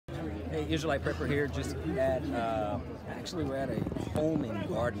Hey, Israelite Prepper here, just at, actually we're at a home and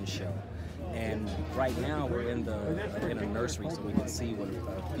garden show. And right now we're in a nursery, so we can see what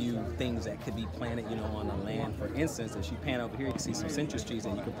a few things that could be planted, you know, on the land. For instance, as you pan over here, you can see some citrus trees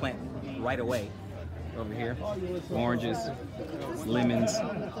that you can plant right away. Over here, oranges, lemons,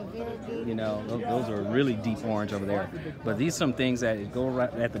 you know, those are really deep orange over there. But these are some things that go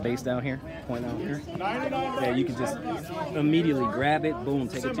right at the base down here, point out here, that you can just immediately grab it, boom,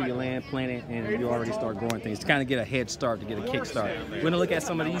 take it to your land, plant it, and you already start growing things to kind of get a head start, to get a kick start. We're gonna look at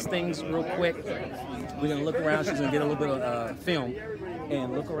some of these things real quick. We're gonna look around. She's gonna get a little bit of film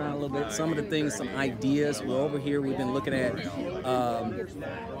and look around a little bit. Some of the things, some ideas. We're over here. We've been looking at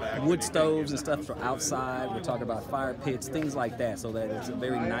wood stoves and stuff for outside. We're talking about fire pits, things like that, so that it's a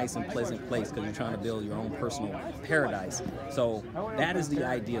very nice and pleasant place because you're trying to build your own personal paradise. So that is the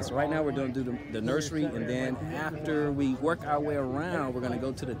idea. So right now we're going to do the nursery, and then after we work our way around, we're going to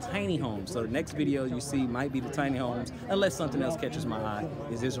go to the tiny homes. So the next video you see might be the tiny homes, unless something else catches my eye,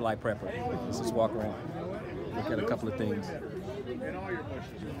 is Israelite Prepper. Let's just walk around, look at a couple of things. And all your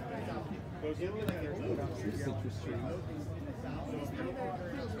questions.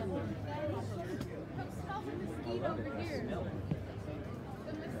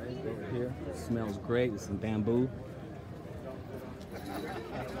 Over here, smells great. There's some bamboo.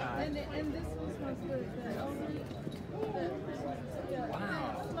 And this was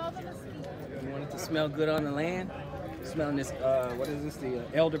Wow. You want it to smell good on the land? Smelling this, what is this? The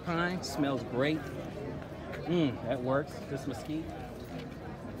elder pine. Smells great. That works. This mesquite.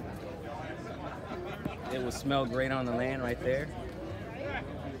 It will smell great on the land right there.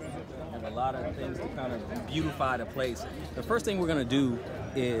 And a lot of things to kind of beautify the place. The first thing we're going to do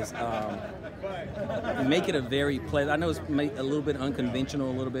is make it a very pleasant. I know it's a little bit unconventional,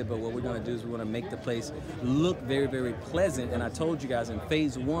 a little bit, but what we're going to do is we're going to make the place look very, very pleasant. And I told you guys in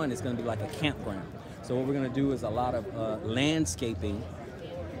phase one, it's going to be like a campground. So what we're going to do is a lot of landscaping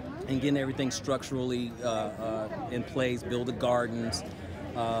and getting everything structurally in place, build the gardens,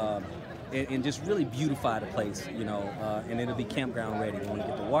 and just really beautify the place, you know, and it'll be campground ready. We want to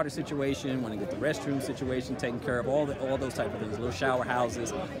get the water situation, want to get the restroom situation taken care of, all those type of things, little shower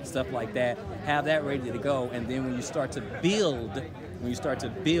houses, stuff like that. Have that ready to go, and then when you start to build,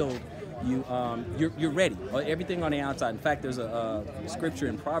 you're ready. Everything on the outside. In fact, there's a scripture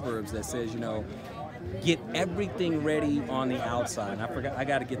in Proverbs that says, you know, get everything ready on the outside. And I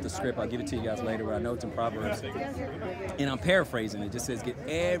got to get the script. I'll give it to you guys later, but I know it's in Proverbs. And I'm paraphrasing. It just says get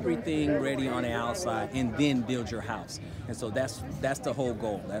everything ready on the outside and then build your house. And so that's the whole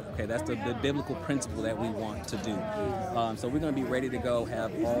goal. That's the biblical principle that we want to do. So we're going to be ready to go,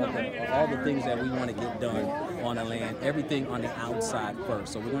 have all the things that we want to get done on the land, everything on the outside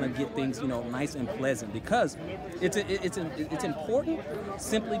first. So we're going to get things, you know, nice and pleasant, because it's important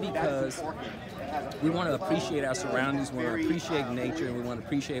simply because we want to appreciate our surroundings, we want to appreciate nature, and we want to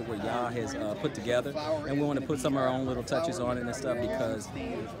appreciate what Yah has put together, and we want to put some of our own little touches on it and stuff, because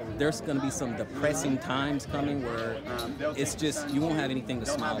there's going to be some depressing times coming where it's just, you won't have anything to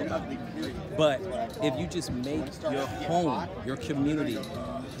smile about. But if you just make your home, your community,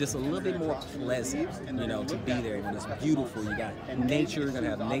 just a little bit more pleasant, you know, to be there. When it's beautiful, you got nature, you're going to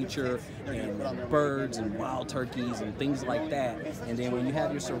have nature and birds and wild turkeys and things like that. And then when you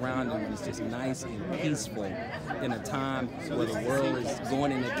have your surroundings, it's just nice and peaceful in a time where the world is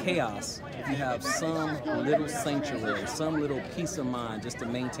going into chaos. You have some little sanctuary, some little peace of mind just to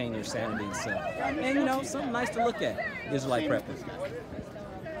maintain your sanity and self. And, you know, something nice to look at. Israelite Prepper.